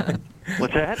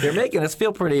 What's that? You're making us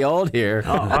feel pretty old here.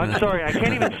 Oh, I'm sorry. I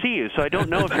can't even see you, so I don't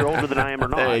know if you're older than I am or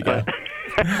not. There you go.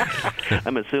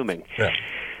 I'm assuming. Yeah.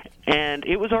 And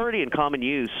it was already in common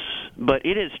use, but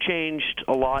it has changed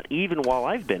a lot even while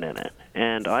I've been in it.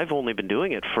 And I've only been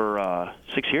doing it for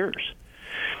 6 years.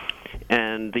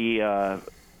 And the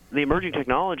emerging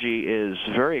technology is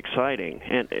very exciting.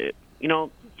 And,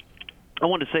 I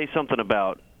want to say something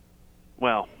about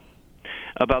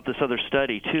this other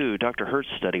study, too. Dr. Hurt's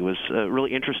study was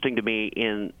really interesting to me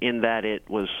in that it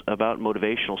was about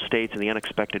motivational states and the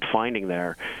unexpected finding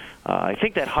there. I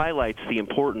think that highlights the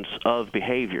importance of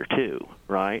behavior, too,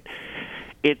 right?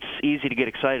 It's easy to get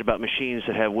excited about machines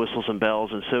that have whistles and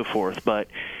bells and so forth, but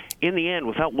in the end,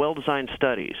 without well-designed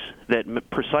studies that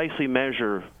precisely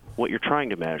measure what you're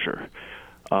trying to measure,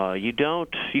 you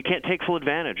can't take full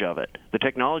advantage of it. The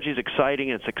technology is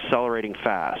exciting and it's accelerating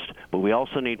fast, but we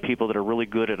also need people that are really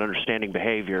good at understanding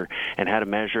behavior and how to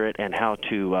measure it and how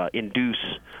to induce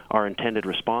our intended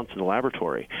response in the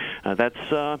laboratory. That's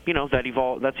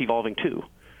evolving too.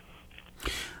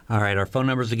 All right, our phone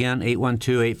numbers again,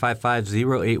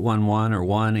 812-855-0811 or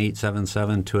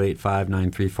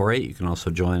 1-877-285-9348. You can also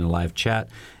join the live chat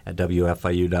at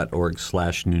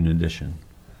wfiu.org/noon edition.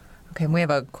 Okay, we have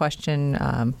a question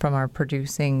from our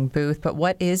producing booth, but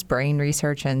what is brain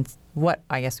research and what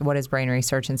is brain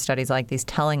research and studies like these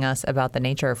telling us about the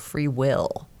nature of free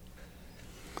will?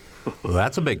 Well,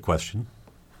 that's a big question.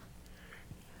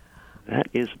 That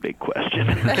is a big question.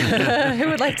 Who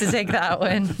would like to take that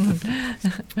one?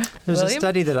 There's William? a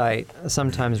study that I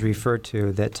sometimes refer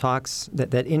to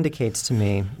that indicates to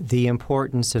me the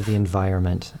importance of the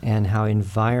environment and how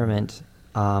environment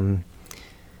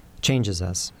changes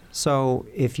us. So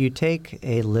if you take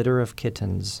a litter of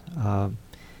kittens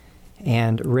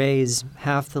and raise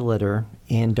half the litter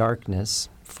in darkness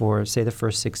for, say, the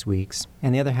first 6 weeks,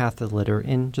 and the other half of the litter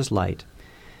in just light,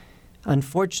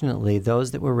 unfortunately,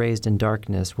 those that were raised in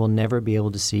darkness will never be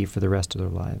able to see for the rest of their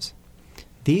lives.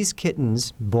 These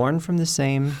kittens, born from the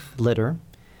same litter,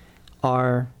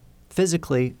 are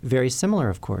physically very similar,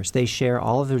 of course. They share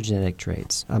all of their genetic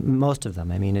traits, most of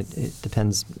them. I mean, it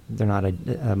depends. They're not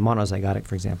monozygotic,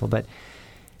 for example. But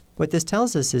what this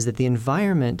tells us is that the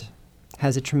environment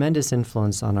has a tremendous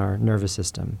influence on our nervous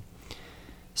system.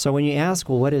 So when you ask,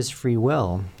 well, what is free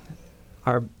will?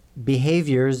 Our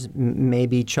behaviors may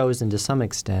be chosen to some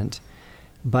extent,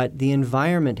 but the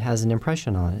environment has an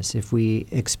impression on us. If we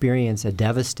experience a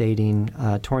devastating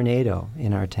tornado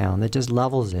in our town that just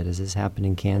levels it, as has happened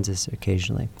in Kansas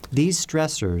occasionally, these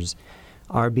stressors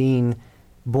are being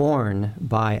borne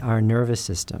by our nervous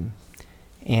system.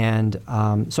 And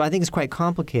so I think it's quite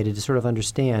complicated to sort of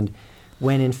understand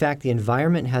when, in fact, the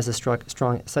environment has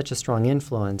such a strong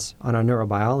influence on our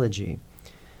neurobiology,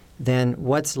 then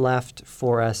what's left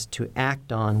for us to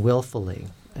act on willfully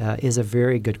is a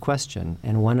very good question,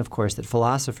 and one, of course, that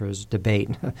philosophers debate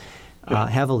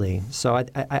heavily. So,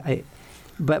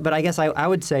 but I guess I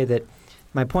would say that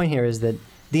my point here is that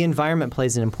the environment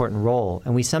plays an important role,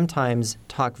 and we sometimes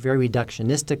talk very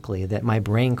reductionistically that my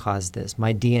brain caused this,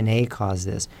 my DNA caused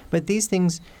this, but these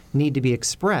things need to be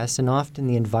expressed, and often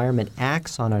the environment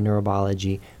acts on our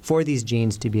neurobiology for these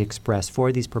genes to be expressed,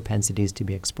 for these propensities to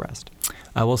be expressed.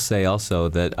 I will say also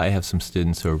that I have some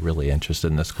students who are really interested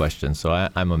in this question, so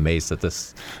I'm amazed that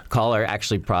this caller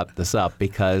actually brought this up,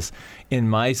 because in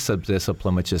my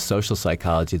subdiscipline, which is social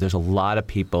psychology, there's a lot of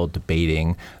people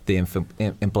debating the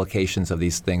implications of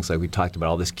these things, like we talked about,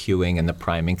 all this cueing and the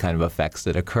priming kind of effects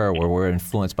that occur where we're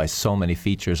influenced by so many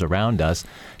features around us,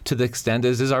 to the extent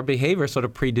is our behavior sort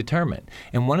of predetermined.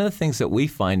 And one of the things that we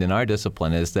find in our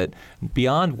discipline is that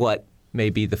beyond what may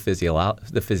be the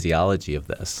physiology of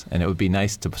this, and it would be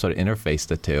nice to sort of interface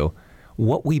the two,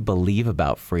 what we believe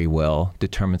about free will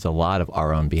determines a lot of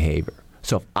our own behavior.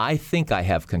 So if I think I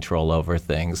have control over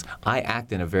things, I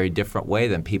act in a very different way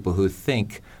than people who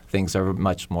think things are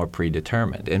much more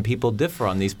predetermined. And people differ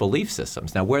on these belief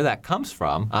systems. Now, where that comes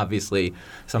from, obviously,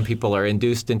 some people are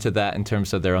induced into that in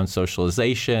terms of their own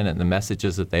socialization and the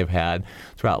messages that they've had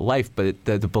throughout life. But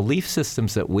the belief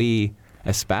systems that we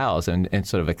espouse and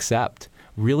sort of accept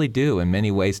really do in many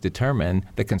ways determine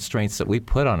the constraints that we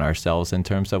put on ourselves in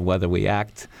terms of whether we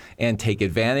act and take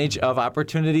advantage of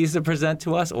opportunities that present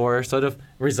to us or sort of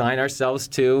resign ourselves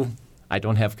to, I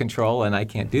don't have control and I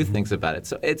can't do things about it.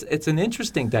 So it's an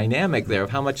interesting dynamic there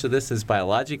of how much of this is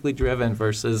biologically driven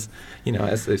versus,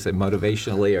 as they say,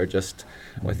 motivationally or just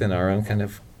within our own kind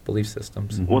of belief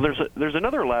systems. Well, there's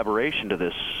another elaboration to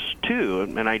this too,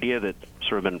 an idea that's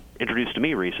sort of been introduced to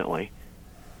me recently,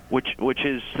 which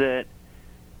is that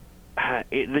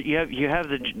you have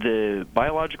the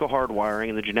biological hardwiring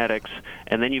and the genetics,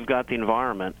 and then you've got the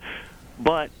environment,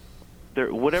 but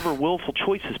whatever willful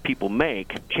choices people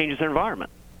make changes their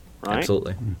environment, right?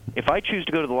 Absolutely. If I choose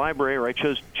to go to the library or I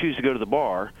choose to go to the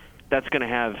bar, that's going to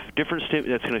have that's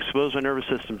going to expose my nervous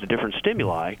system to different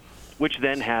stimuli, which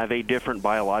then have a different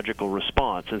biological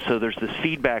response. And so there's this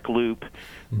feedback loop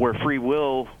where free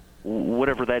will,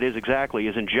 whatever that is exactly,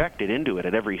 is injected into it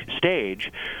at every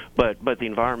stage, but the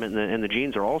environment and the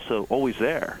genes are also always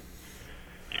there.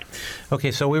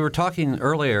 Okay, so we were talking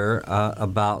earlier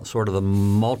about sort of the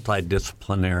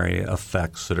multidisciplinary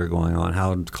effects that are going on,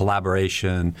 how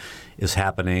collaboration is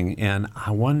happening, and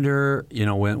I wonder,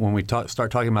 when we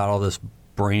start talking about all this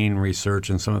brain research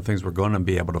and some of the things we're going to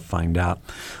be able to find out,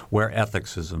 where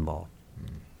ethics is involved.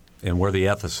 And where the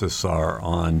ethicists are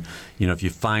on, if you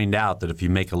find out that if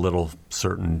you make a little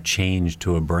certain change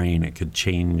to a brain, it could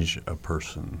change a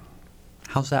person.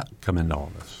 How's that come into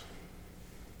all this?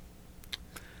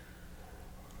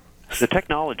 The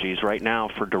technologies right now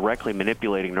for directly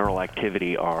manipulating neural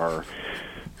activity are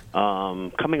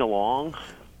coming along,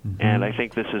 and I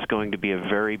think this is going to be a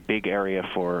very big area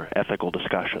for ethical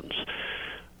discussions.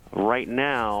 Right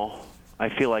now, I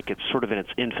feel like it's sort of in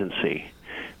its infancy.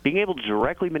 Being able to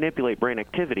directly manipulate brain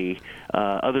activity,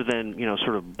 other than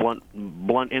sort of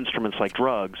blunt instruments like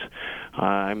drugs,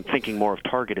 I'm thinking more of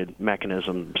targeted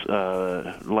mechanisms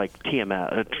like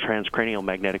TMS, transcranial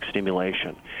magnetic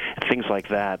stimulation, things like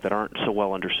that aren't so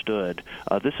well understood.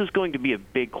 This is going to be a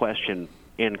big question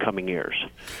in coming years.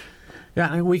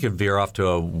 Yeah, we could veer off to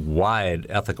a wide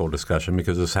ethical discussion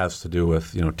because this has to do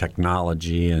with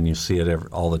technology, and you see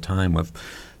it all the time with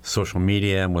social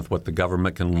media and with what the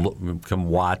government can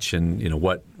watch, and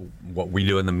what we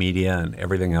do in the media and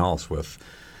everything else. With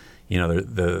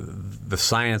the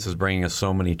science is bringing us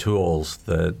so many tools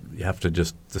that you have to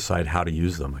just decide how to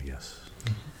use them, I guess.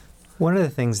 One of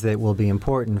the things that will be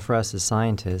important for us as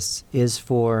scientists is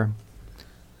for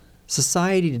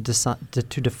society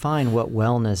to define what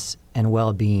wellness and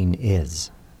well-being is.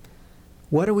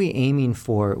 What are we aiming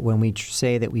for when we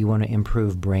say that we want to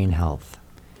improve brain health?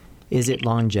 Is it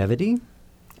longevity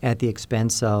at the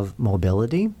expense of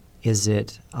mobility? Is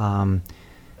it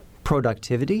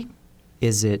productivity?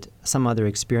 Is it some other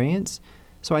experience?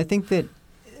 So I think that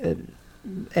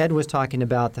Ed was talking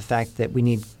about the fact that we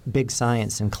need big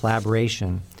science and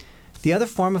collaboration. The other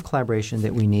form of collaboration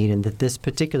that we need and that this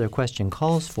particular question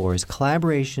calls for is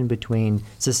collaboration between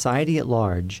society at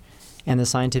large and the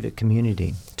scientific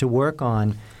community to work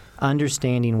on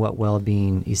understanding what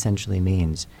well-being essentially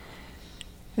means.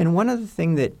 And one other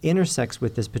thing that intersects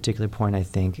with this particular point, I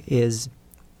think, is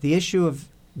the issue of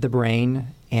the brain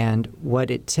and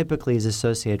what it typically is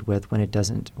associated with when it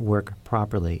doesn't work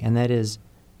properly, and that is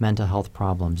mental health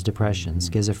problems, depression,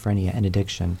 schizophrenia, and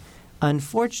addiction.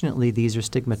 Unfortunately, these are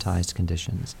stigmatized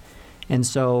conditions. And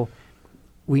so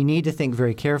we need to think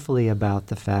very carefully about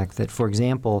the fact that, for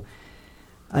example,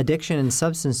 addiction and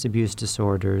substance abuse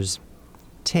disorders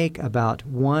take about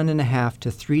 1.5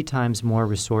 to 3 times more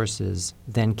resources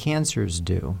than cancers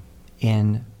do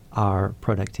in our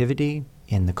productivity,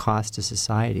 in the cost to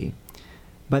society.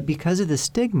 But because of the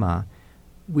stigma,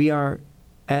 we are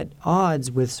at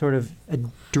odds with sort of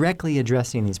directly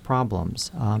addressing these problems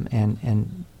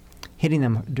and hitting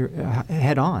them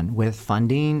head on with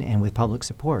funding and with public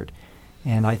support.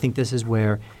 And I think this is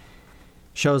where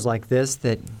shows like this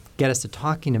that get us to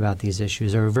talking about these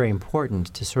issues are very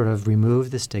important to sort of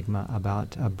remove the stigma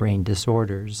about brain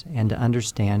disorders and to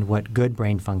understand what good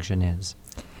brain function is.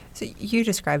 So you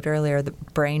described earlier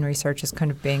that brain research is kind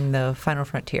of being the final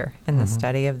frontier in the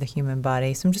study of the human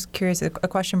body. So I'm just curious, a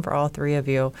question for all three of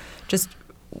you. Just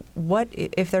what,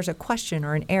 if there's a question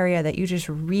or an area that you just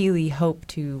really hope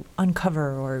to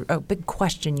uncover or a big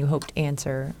question you hope to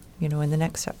answer, in the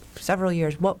next several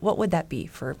years, what would that be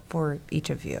for each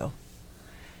of you?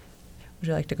 Would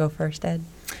you like to go first, Ed?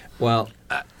 Well,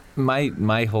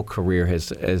 my whole career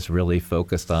has really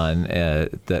focused on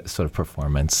that sort of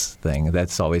performance thing.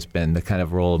 That's always been the kind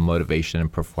of role of motivation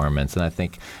and performance. And I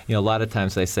think, a lot of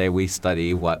times they say we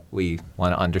study what we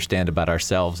want to understand about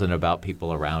ourselves and about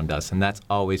people around us. And that's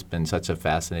always been such a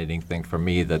fascinating thing for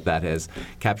me that has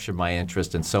captured my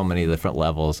interest in so many different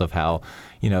levels of how,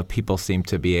 people seem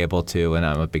to be able to, and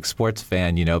I'm a big sports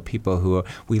fan, people who,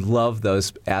 we love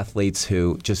those athletes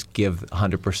who just give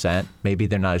 100%. Maybe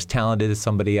they're not as talented as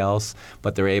somebody else,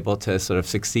 but they're able to sort of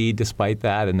succeed despite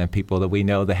that. And then people that we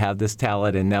know that have this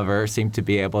talent and never seem to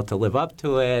be able to live up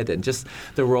to it. And just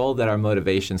the role that our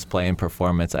motivations play in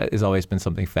performance has always been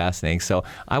something fascinating. So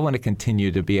I want to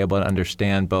continue to be able to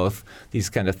understand both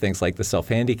these kind of things like the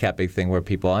self-handicapping thing where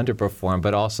people underperform,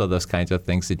 but also those kinds of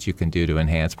things that you can do to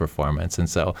enhance performance.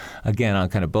 And so, again, on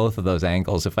kind of both of those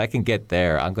angles, if I can get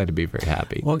there, I'm going to be very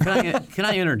happy. Well, can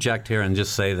I interject here and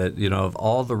just say that, of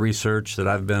all the research that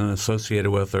I've been associated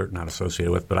with, or not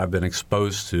associated with, but I've been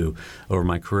exposed to over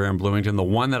my career in Bloomington, the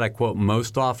one that I quote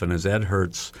most often is Ed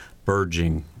Hurt's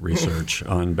Burging research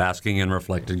on basking in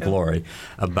reflected glory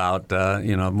about,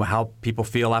 how people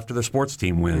feel after their sports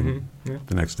team win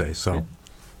the next day. So,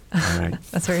 all right.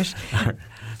 That's very interesting.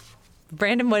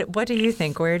 Brandon, what do you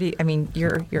think?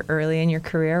 You're early in your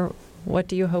career. What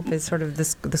do you hope is sort of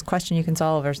this question you can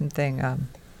solve or something?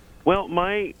 Well,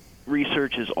 my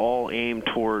research is all aimed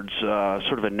towards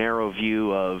sort of a narrow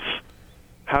view of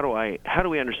how do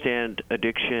we understand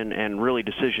addiction and really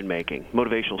decision making.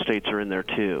 Motivational states are in there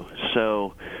too.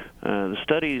 So the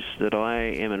studies that I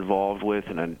am involved with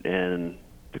and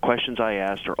the questions I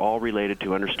asked are all related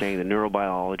to understanding the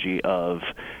neurobiology of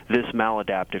this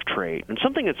maladaptive trait. And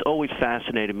something that's always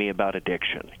fascinated me about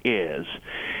addiction is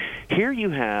here you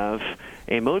have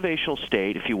a motivational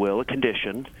state, if you will, a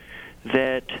condition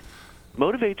that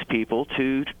motivates people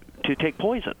to take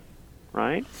poison,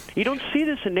 right? You don't see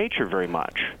this in nature very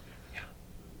much.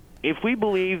 If we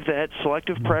believe that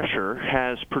selective pressure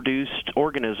has produced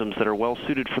organisms that are well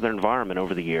suited for their environment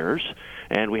over the years,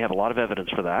 and we have a lot of evidence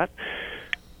for that,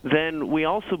 then we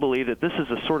also believe that this is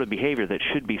a sort of behavior that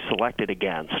should be selected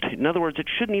against. In other words, it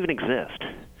shouldn't even exist.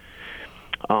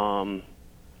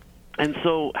 And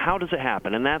so how does it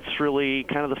happen? And that's really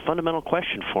kind of the fundamental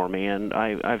question for me. And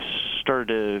I've started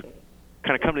to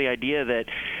kind of come to the idea that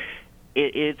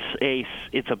it's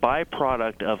a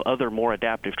byproduct of other more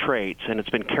adaptive traits, and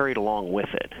it's been carried along with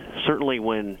it. Certainly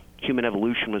when human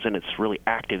evolution was in its really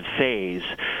active phase,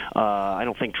 I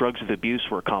don't think drugs of abuse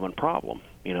were a common problem.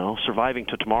 Surviving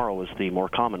to tomorrow was the more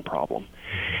common problem.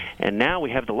 And now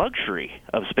we have the luxury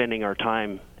of spending our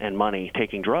time and money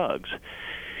taking drugs.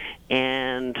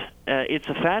 And it's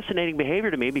a fascinating behavior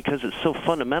to me because it's so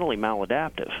fundamentally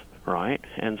maladaptive, right?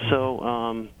 And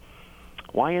so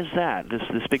why is that? This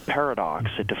big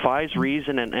paradox. It defies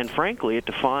reason, and frankly, it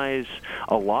defies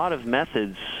a lot of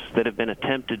methods that have been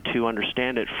attempted to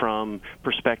understand it from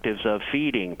perspectives of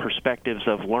feeding, perspectives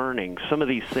of learning. Some of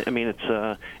these,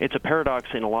 it's a paradox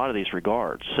in a lot of these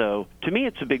regards. So to me,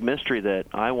 it's a big mystery that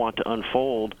I want to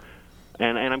unfold,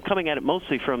 and I'm coming at it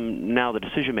mostly from now the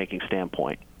decision-making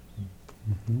standpoint.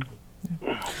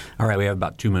 Mm-hmm. All right, we have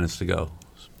about 2 minutes to go.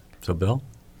 So, Bill?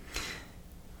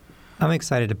 I'm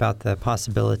excited about the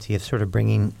possibility of sort of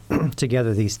bringing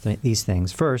together these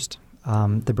things. First,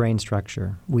 the brain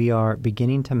structure. We are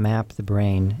beginning to map the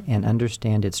brain and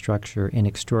understand its structure in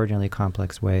extraordinarily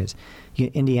complex ways.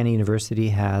 Indiana University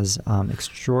has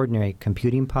extraordinary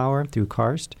computing power through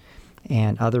KARST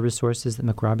and other resources that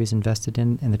McRobbie's invested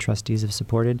in and the trustees have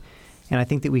supported. And I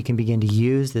think that we can begin to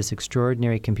use this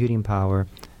extraordinary computing power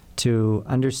to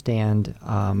understand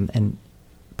and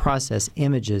process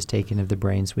images taken of the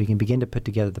brain so we can begin to put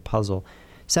together the puzzle.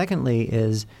 Secondly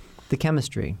is the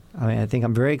chemistry. I think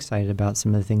I'm very excited about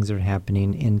some of the things that are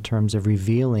happening in terms of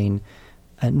revealing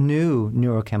new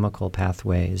neurochemical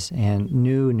pathways and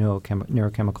new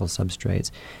neurochemical substrates.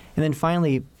 And then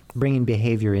finally, bringing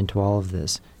behavior into all of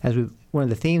this. One of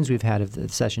the themes we've had of the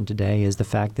session today is the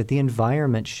fact that the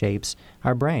environment shapes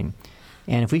our brain.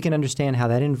 And if we can understand how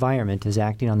that environment is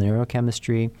acting on the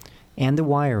neurochemistry and the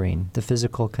wiring, the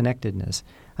physical connectedness,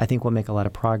 I think we'll make a lot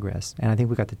of progress. And I think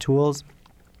we've got the tools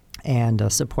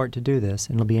and support to do this,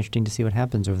 and it'll be interesting to see what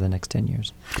happens over the next 10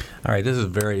 years. All right, this is a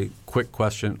very quick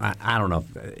question. I don't know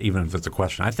even if it's a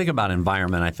question. I think about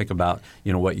environment. I think about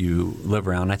what you live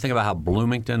around. I think about how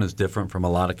Bloomington is different from a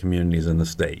lot of communities in the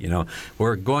state.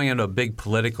 We're going into a big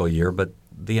political year, but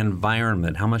the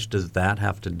environment, how much does that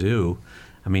have to do?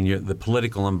 I mean, the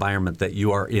political environment that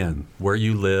you are in, where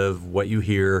you live, what you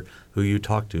hear, who you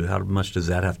talk to, how much does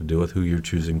that have to do with who you're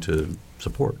choosing to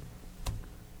support?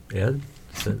 Ed?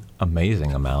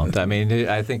 Amazing amount. I mean,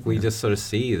 I think we just sort of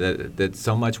see that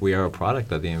so much we are a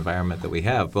product of the environment that we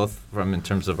have, both from in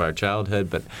terms of our childhood,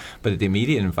 but the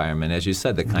immediate environment, as you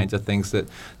said, the kinds of things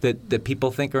that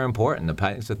people think are important, the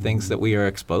kinds of things that we are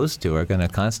exposed to are going to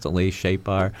constantly shape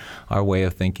our way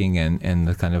of thinking and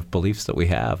the kind of beliefs that we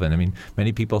have. And I mean,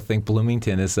 many people think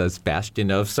Bloomington is a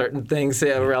bastion of certain things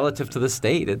relative to the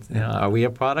state. Are we a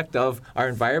product of our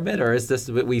environment, or is this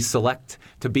what we select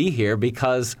to be here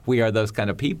because we are those kind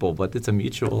of people? But it's a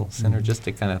mutual,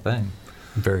 synergistic kind of thing.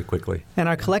 Very quickly. And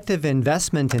our collective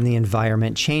investment in the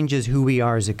environment changes who we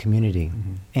are as a community.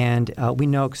 And we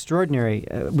know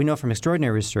from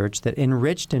extraordinary research that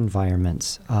enriched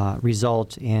environments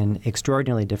result in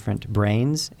extraordinarily different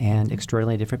brains and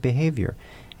extraordinarily different behavior.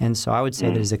 And so I would say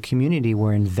that as a community,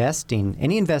 we're investing,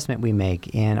 any investment we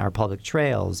make in our public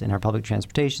trails, in our public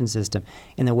transportation system,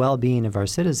 in the well-being of our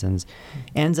citizens,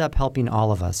 ends up helping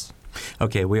all of us.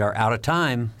 Okay, we are out of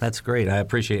time. That's great. I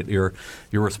appreciate your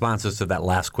responses to that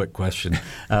last quick question.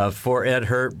 For Ed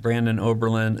Hurt, Brandon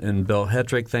Oberlin, and Bill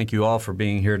Hetrick, thank you all for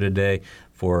being here today.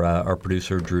 For our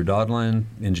producer, Drew Dodlin,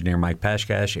 engineer Mike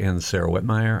Pashkash, and Sarah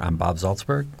Whitmire, I'm Bob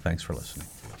Zaltzberg. Thanks for listening.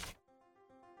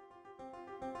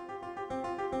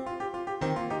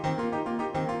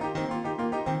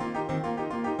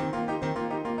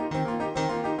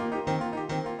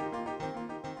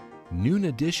 Noon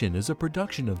Edition is a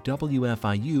production of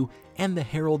WFIU and the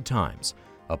Herald Times.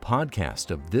 A podcast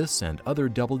of this and other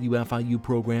WFIU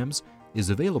programs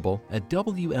is available at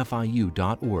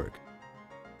WFIU.org.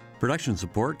 Production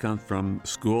support comes from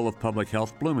School of Public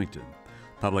Health Bloomington.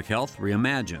 Public Health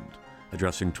Reimagined,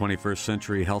 addressing 21st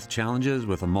century health challenges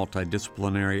with a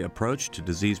multidisciplinary approach to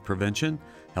disease prevention,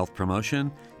 health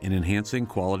promotion, and enhancing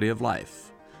quality of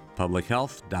life.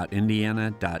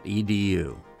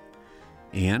 publichealth.indiana.edu.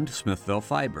 And Smithville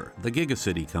Fiber, the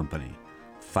Gigacity Company.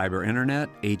 Fiber Internet,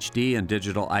 HD, and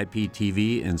digital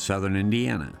IPTV in southern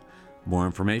Indiana. More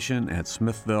information at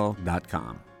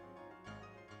smithville.com.